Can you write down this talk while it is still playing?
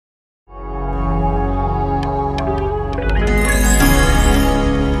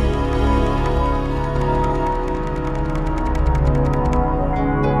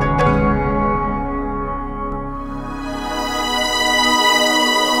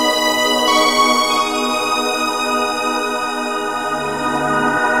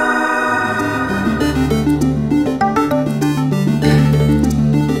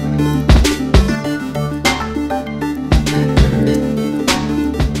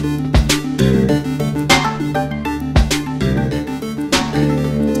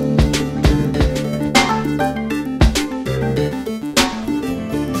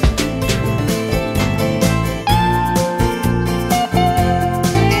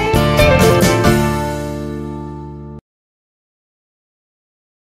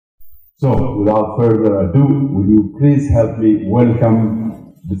So, without further ado, will you please help me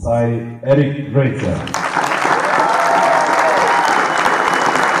welcome Eric Draitser.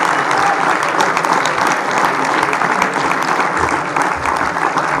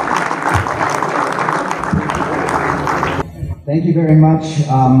 Thank you very much.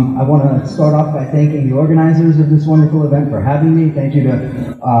 I want to start off by thanking the organizers of this wonderful event for having me. Thank you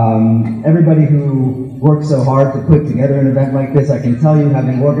to everybody who worked so hard to put together an event like this. I can tell you,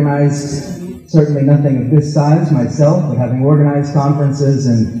 having organized certainly nothing of this size myself, but having organized conferences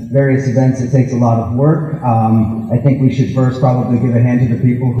and various events, it takes a lot of work. I think we should first probably give a hand to the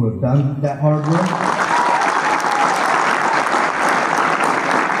people who have done that hard work.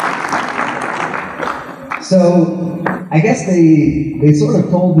 So, I guess they sort of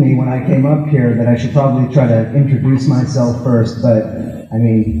told me when I came up here that I should probably try to introduce myself first, but I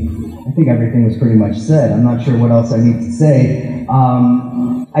mean, I think everything was pretty much said. I'm not sure what else I need to say.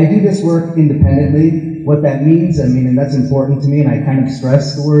 I do this work independently. What that means, I mean, and that's important to me, and I kind of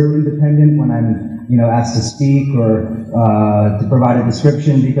stress the word independent when I'm, asked to speak or to provide a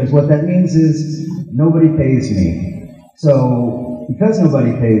description, because what that means is nobody pays me. So, because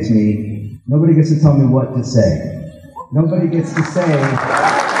nobody pays me, nobody gets to tell me what to say. Nobody gets to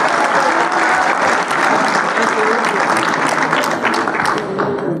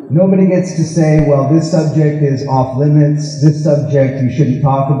say, well, this subject is off limits, this subject you shouldn't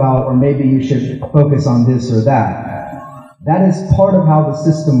talk about, or maybe you should focus on this or that. That is part of how the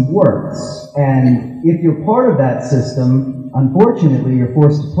system works. And if you're part of that system, unfortunately, you're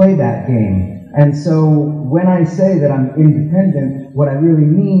forced to play that game. And so when I say that I'm independent, what I really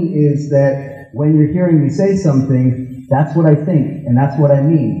mean is that when you're hearing me say something, that's what I think, and that's what I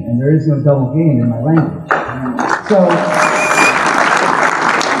mean, and there is no double game in my language. So,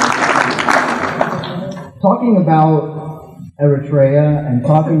 talking about Eritrea and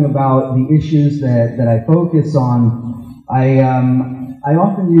talking about the issues that I focus on, I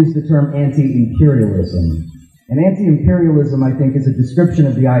often use the term anti-imperialism. And anti-imperialism, I think, is a description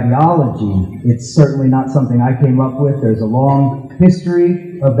of the ideology. It's certainly not something I came up with. There's a long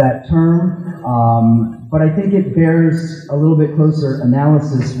history of that term. But I think it bears a little bit closer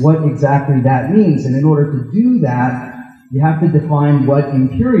analysis what exactly that means. And in order to do that, you have to define what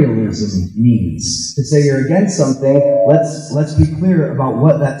imperialism means. To say you're against something, let's be clear about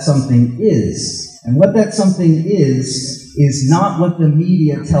what that something is. And what that something is not what the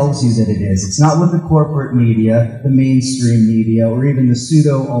media tells you that it is. It's not what the corporate media, the mainstream media, or even the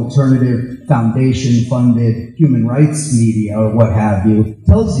pseudo-alternative foundation-funded human rights media, or what have you,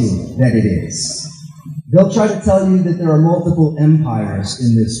 tells you that it is. They'll try to tell you that there are multiple empires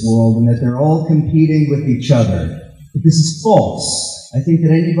in this world and that they're all competing with each other. But this is false. I think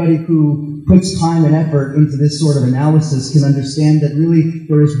that anybody who puts time and effort into this sort of analysis can understand that really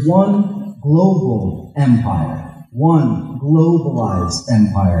there is one global empire. One globalized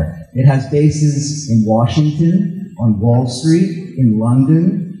empire. It has bases in Washington, on Wall Street, in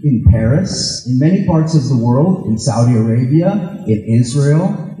London, in Paris, in many parts of the world, in Saudi Arabia, in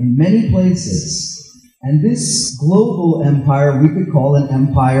Israel, in many places. And this global empire we could call an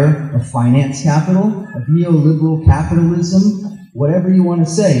empire of finance capital, of neoliberal capitalism, whatever you want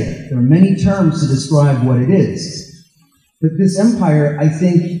to say. There are many terms to describe what it is. But this empire, I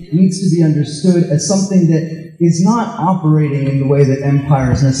think, needs to be understood as something that is not operating in the way that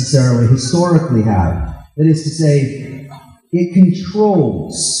empires necessarily historically have. That is to say, it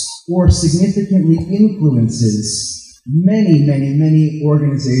controls or significantly influences many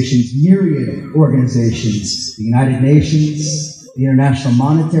organizations, myriad organizations, the United Nations, the International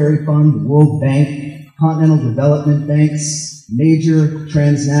Monetary Fund, the World Bank, Continental Development Banks, major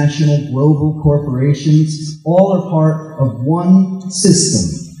transnational global corporations, all are part of one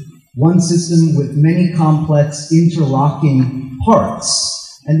system with many complex interlocking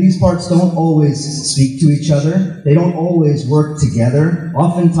parts. And these parts don't always speak to each other. They don't always work together.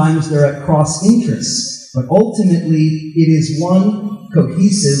 Oftentimes they're at cross interests. But ultimately, it is one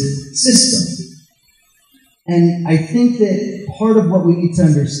cohesive system. And I think that part of what we need to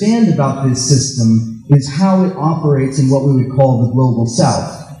understand about this system is how it operates in what we would call the global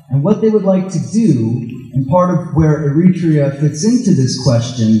south. And what they would like to do, and part of where Eritrea fits into this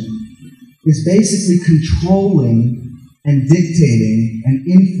question, is basically controlling and dictating and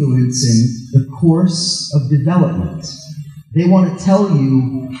influencing the course of development. They want to tell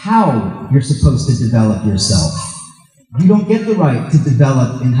you how you're supposed to develop yourself. You don't get the right to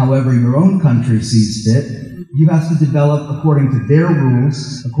develop in however your own country sees fit. You have to develop according to their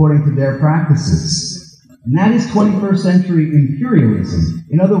rules, according to their practices. And that is 21st century imperialism.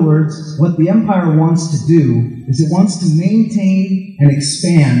 In other words, what the empire wants to do is it wants to maintain and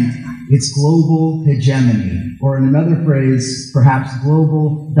expand It's global hegemony, or in another phrase, perhaps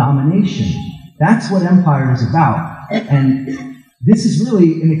global domination. That's what empire is about. And this is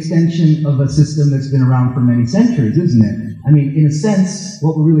really an extension of a system that's been around for many centuries, isn't it? I mean, in a sense,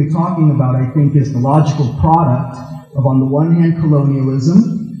 what we're really talking about, I think, is the logical product of, on the one hand,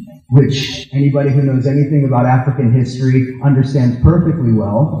 colonialism, which anybody who knows anything about African history understands perfectly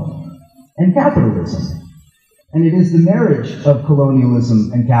well, and capitalism. And it is the marriage of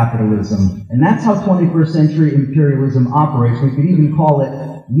colonialism and capitalism. And that's how 21st century imperialism operates. We could even call it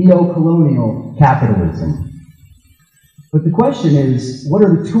neo-colonial capitalism. But the question is, what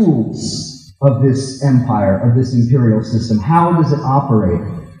are the tools of this empire, of this imperial system? How does it operate?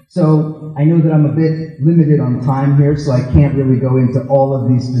 So I know that I'm a bit limited on time here, so I can't really go into all of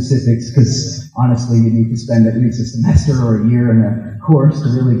these specifics, because honestly, you need to spend at least a semester or a year in a course to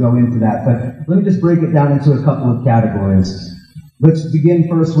really go into that. But let me just break it down into a couple of categories. Let's begin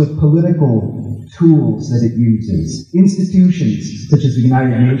first with political tools that it uses. Institutions such as the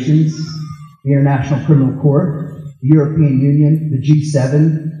United Nations, the International Criminal Court, the European Union, the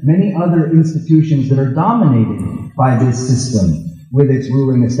G7, many other institutions that are dominated by this system with its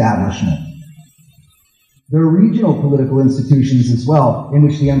ruling establishment. There are regional political institutions as well, in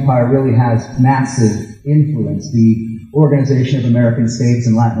which the empire really has massive influence. The Organization of American States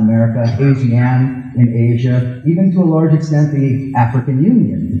in Latin America, ASEAN in Asia, even to a large extent the African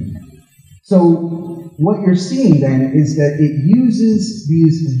Union. So what you're seeing then is that it uses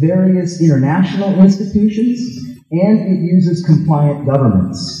these various international institutions, and it uses compliant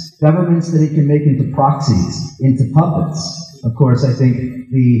governments that it can make into proxies, into puppets. Of course, I think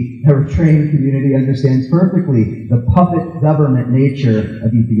the Eritrean community understands perfectly the puppet government nature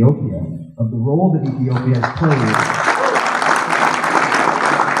of Ethiopia, of the role that Ethiopia has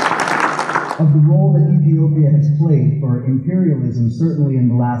played, for imperialism, certainly in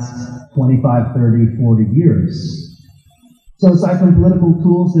the last 25, 30, 40 years. So aside from political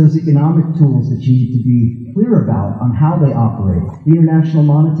tools, there's economic tools that you need to be clear about on how they operate. The International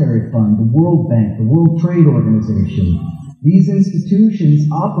Monetary Fund, the World Bank, the World Trade Organization. These institutions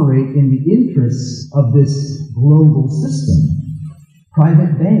operate in the interests of this global system.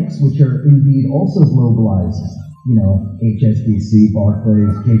 Private banks, which are indeed also globalized, HSBC, Barclays,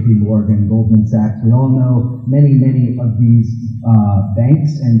 JP Morgan, Goldman Sachs, we all know many, many of these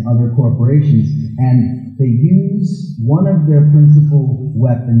banks and other corporations, and they use, one of their principal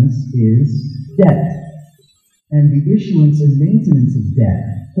weapons is debt. And the issuance and maintenance of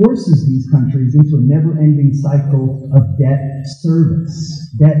debt forces these countries into a never-ending cycle of debt service,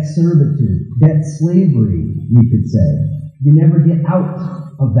 debt servitude, debt slavery, we could say. You never get out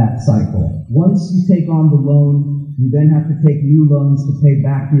of that cycle. Once you take on the loan, you then have to take new loans to pay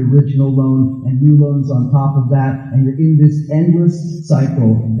back the original loan, and new loans on top of that, and you're in this endless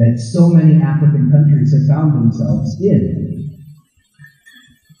cycle that so many African countries have found themselves in.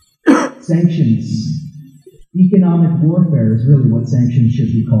 Sanctions. Economic warfare is really what sanctions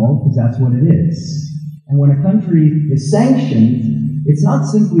should be called, because that's what it is. And when a country is sanctioned, it's not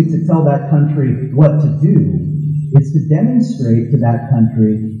simply to tell that country what to do. It's to demonstrate to that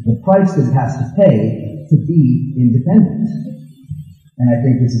country the price that it has to pay to be independent. And I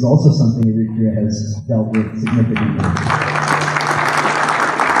think this is also something Eritrea has dealt with significantly.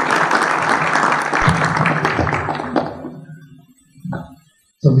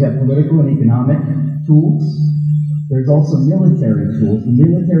 So we have political and economic tools. There's also military tools. The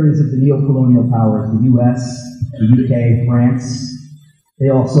militaries of the neo-colonial powers, the US, the UK, France, they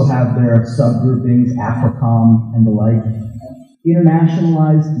also have their subgroupings, AFRICOM and the like.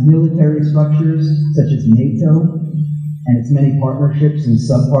 Internationalized military structures such as NATO and its many partnerships and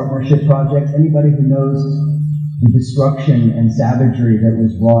sub-partnership projects. Anybody who knows the destruction and savagery that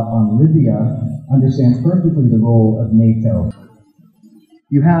was wrought on Libya understands perfectly the role of NATO.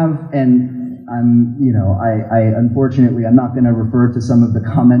 You have, and unfortunately, I'm not going to refer to some of the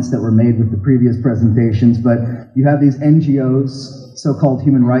comments that were made with the previous presentations, but you have these NGOs, so-called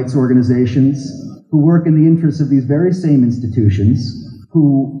human rights organizations, who work in the interests of these very same institutions,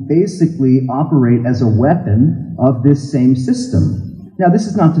 who basically operate as a weapon of this same system. Now, this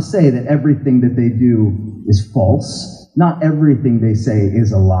is not to say that everything that they do is false. Not everything they say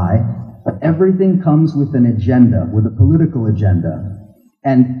is a lie, but everything comes with an agenda, with a political agenda.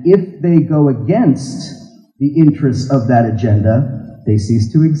 And if they go against the interests of that agenda, they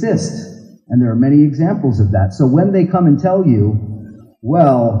cease to exist. And there are many examples of that. So when they come and tell you,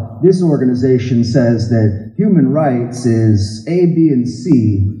 well, this organization says that human rights is A, B, and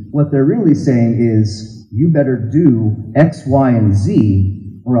C, what they're really saying is, you better do X, Y, and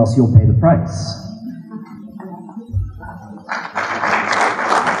Z, or else you'll pay the price.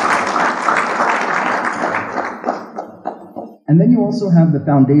 And then you also have the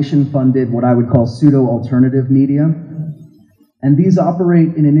foundation-funded, what I would call pseudo-alternative media. And these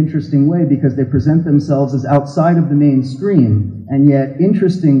operate in an interesting way because they present themselves as outside of the mainstream, and yet,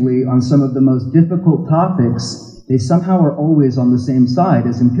 interestingly, on some of the most difficult topics, they somehow are always on the same side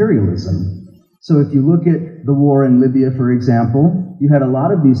as imperialism. So if you look at the war in Libya, for example, you had a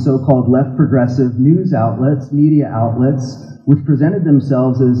lot of these so-called left progressive news outlets, media outlets, which presented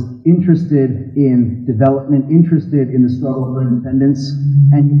themselves as interested in development, interested in the struggle for independence,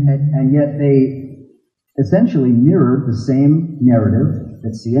 and yet they essentially mirrored the same narrative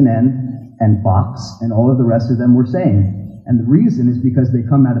that CNN and Fox and all of the rest of them were saying. And the reason is because they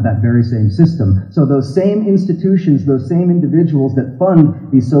come out of that very same system. So those same institutions, those same individuals that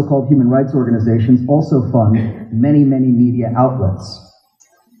fund these so-called human rights organizations also fund many, many media outlets.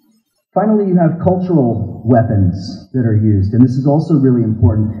 Finally, you have cultural weapons that are used, and this is also really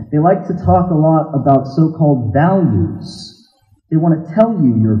important. They like to talk a lot about so-called values. They want to tell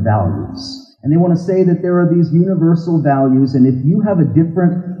you your values. And they want to say that there are these universal values, and if you have a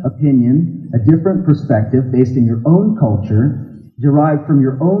different opinion, a different perspective based in your own culture, derived from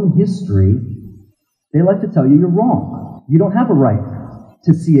your own history, they like to tell you you're wrong. You don't have a right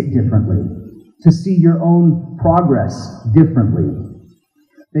to see it differently, to see your own progress differently.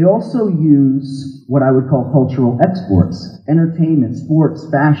 They also use what I would call cultural exports, entertainment, sports,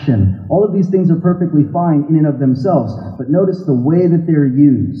 fashion. All of these things are perfectly fine in and of themselves, but notice the way that they're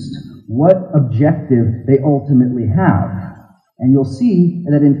used, what objective they ultimately have. And you'll see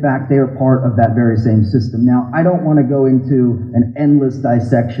that, in fact, they are part of that very same system. Now, I don't want to go into an endless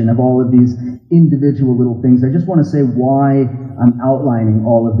dissection of all of these individual little things. I just want to say why I'm outlining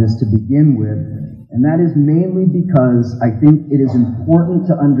all of this to begin with. And that is mainly because I think it is important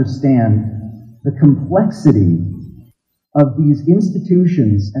to understand the complexity of these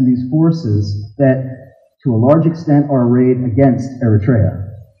institutions and these forces that, to a large extent, are arrayed against Eritrea.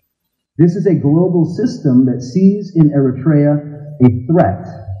 This is a global system that sees in Eritrea a threat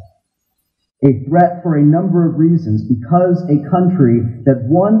for a number of reasons, because a country that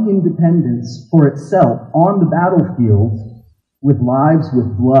won independence for itself on the battlefield with lives,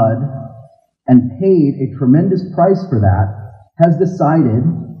 with blood, and paid a tremendous price for that, has decided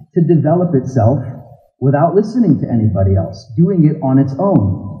to develop itself without listening to anybody else, doing it on its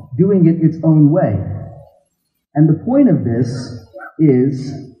own, doing it its own way. And the point of this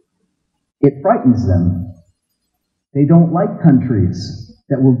is it frightens them. They don't like countries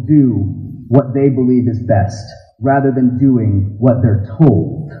that will do what they believe is best, rather than doing what they're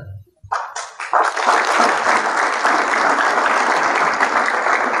told.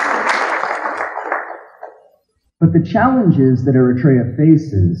 But the challenges that Eritrea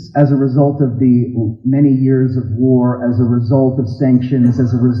faces as a result of the many years of war, as a result of sanctions,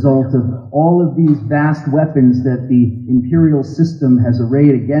 as a result of all of these vast weapons that the imperial system has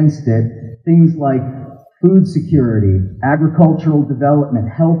arrayed against it, things like food security, agricultural development,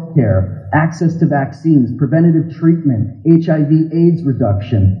 healthcare, access to vaccines, preventative treatment, HIV/AIDS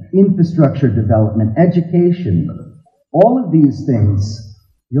reduction, infrastructure development, education, all of these things,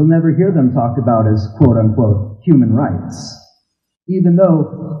 you'll never hear them talked about as quote-unquote human rights. Even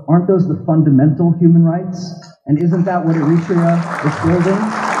though, aren't those the fundamental human rights? And isn't that what Eritrea is building?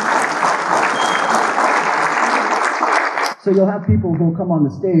 So you'll have people who will come on the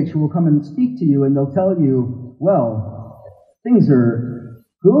stage who will come and speak to you, and they'll tell you, well, things are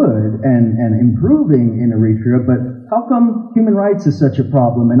good and improving in Eritrea, but how come human rights is such a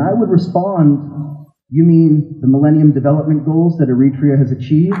problem? And I would respond, you mean the Millennium Development Goals that Eritrea has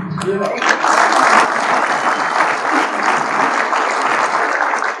achieved?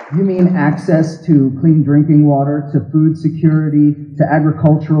 You mean access to clean drinking water, to food security, to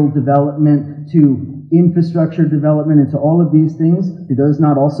agricultural development, to infrastructure development, and to all of these things? Do those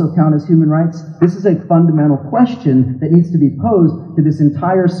not also count as human rights? This is a fundamental question that needs to be posed to this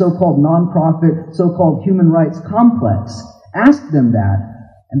entire so-called nonprofit, so-called human rights complex. Ask them that,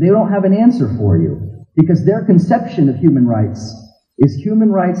 and they don't have an answer for you, because their conception of human rights is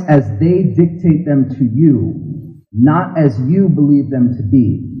human rights as they dictate them to you, not as you believe them to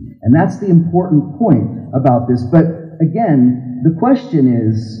be. And that's the important point about this. But again, the question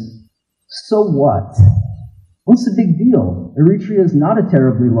is, so what? What's the big deal? Eritrea is not a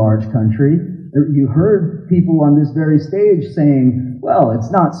terribly large country. You heard people on this very stage saying, well, it's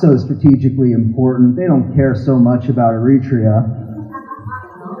not so strategically important. They don't care so much about Eritrea.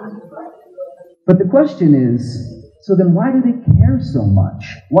 But the question is, so then why do they care so much?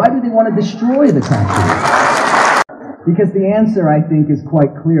 Why do they want to destroy the country? Because the answer, I think, is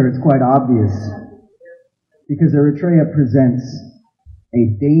quite clear. It's quite obvious. Because Eritrea presents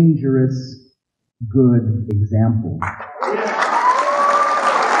a dangerous, good example.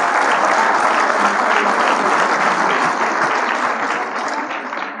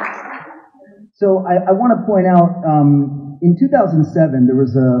 So I want to point out, in 2007, there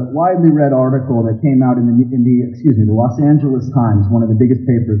was a widely read article that came out in the Los Angeles Times, one of the biggest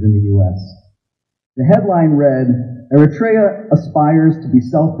papers in the U.S. The headline read, "Eritrea aspires to be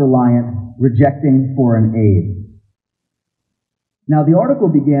self-reliant, rejecting foreign aid." Now, the article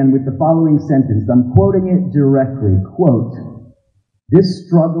began with the following sentence. I'm quoting it directly. Quote, "This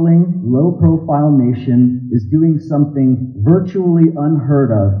struggling, low-profile nation is doing something virtually unheard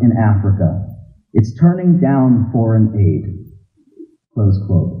of in Africa. It's turning down foreign aid." Close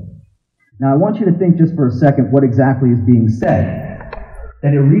quote. Now, I want you to think just for a second what exactly is being said.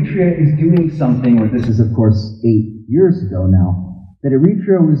 That Eritrea is doing something, or this is, of course, 8 years ago now, that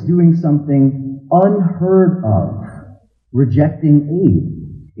Eritrea was doing something unheard of, rejecting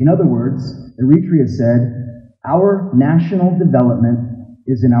aid. In other words, Eritrea said, our national development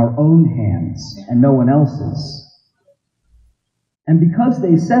is in our own hands and no one else's. And because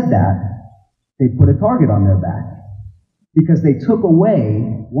they said that, they put a target on their back. Because they took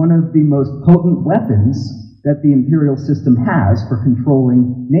away one of the most potent weapons that the imperial system has for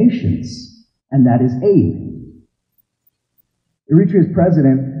controlling nations, and that is aid. Eritrea's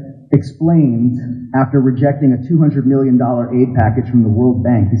president explained, after rejecting a $200 million aid package from the World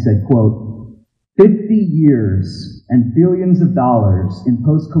Bank, he said, quote, 50 years and billions of dollars in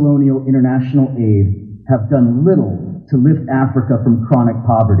post-colonial international aid have done little to lift Africa from chronic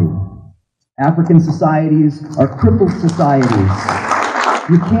poverty. African societies are crippled societies.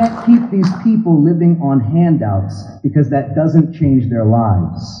 You can't keep these people living on handouts because that doesn't change their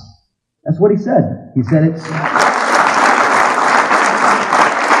lives. That's what he said. He said it.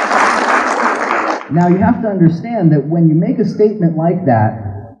 Now you have to understand that when you make a statement like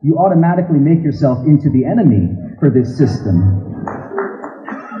that, you automatically make yourself into the enemy for this system.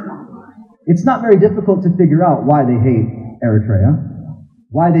 It's not very difficult to figure out why they hate Eritrea,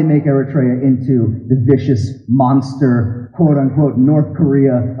 why they make Eritrea into the vicious monster, quote-unquote, North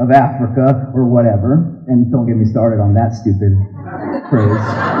Korea of Africa, or whatever. And don't get me started on that stupid phrase,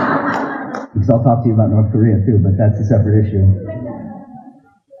 because I'll talk to you about North Korea too, but that's a separate issue.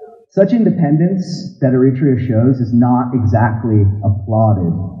 Such independence that Eritrea shows is not exactly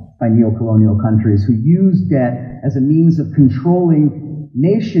applauded by neo-colonial countries who use debt as a means of controlling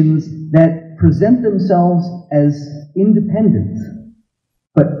nations that present themselves as independent.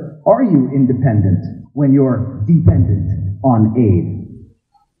 But are you independent when you're dependent on aid?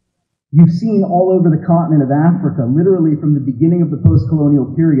 You've seen all over the continent of Africa, literally from the beginning of the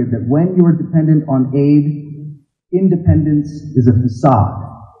post-colonial period, that when you are dependent on aid, independence is a facade.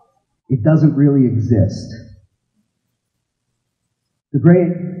 It doesn't really exist. The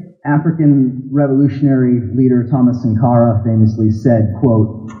great African revolutionary leader Thomas Sankara famously said,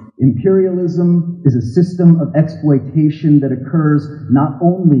 quote, "Imperialism is a system of exploitation that occurs not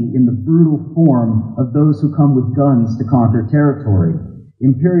only in the brutal form of those who come with guns to conquer territory.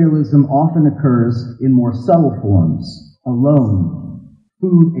 Imperialism often occurs in more subtle forms: a loan,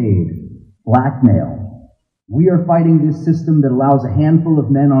 food aid, blackmail. We are fighting this system that allows a handful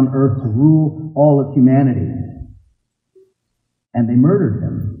of men on earth to rule all of humanity." And they murdered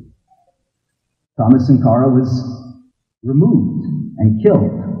him. Thomas Sankara was removed and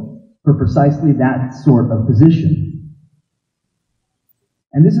killed for precisely that sort of position.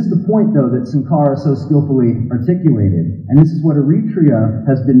 And this is the point, though, that Sankara so skillfully articulated. And this is what Eritrea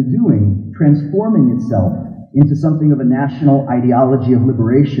has been doing, transforming itself into something of a national ideology of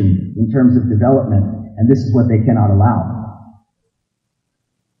liberation in terms of development. And this is what they cannot allow.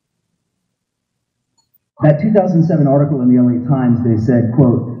 That 2007 article in the LA Times, they said,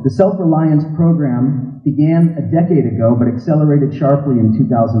 quote, "The self-reliance program began a decade ago, but accelerated sharply in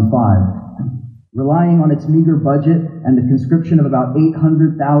 2005. Relying on its meager budget and the conscription of about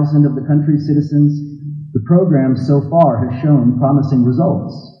 800,000 of the country's citizens, the program so far has shown promising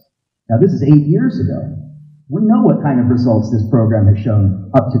results." Now, this is 8 years ago. We know what kind of results this program has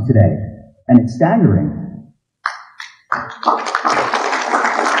shown up to today, and it's staggering.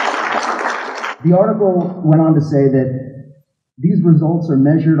 The article went on to say that these results are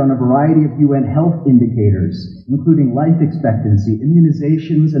measured on a variety of UN health indicators, including life expectancy,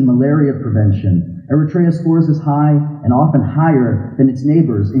 immunizations, and malaria prevention. Eritrea scores as high and often higher than its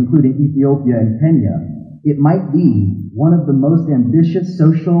neighbors, including Ethiopia and Kenya. It might be one of the most ambitious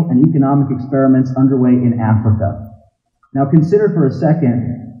social and economic experiments underway in Africa. Now consider for a second,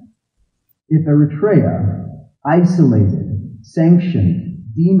 if Eritrea, isolated, sanctioned,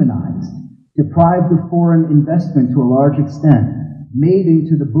 demonized, deprived of foreign investment to a large extent, made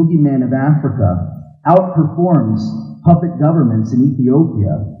into the boogeyman of Africa, outperforms puppet governments in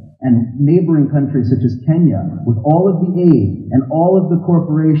Ethiopia, and neighboring countries such as Kenya, with all of the aid and all of the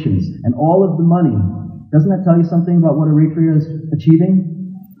corporations and all of the money, doesn't that tell you something about what Eritrea is achieving?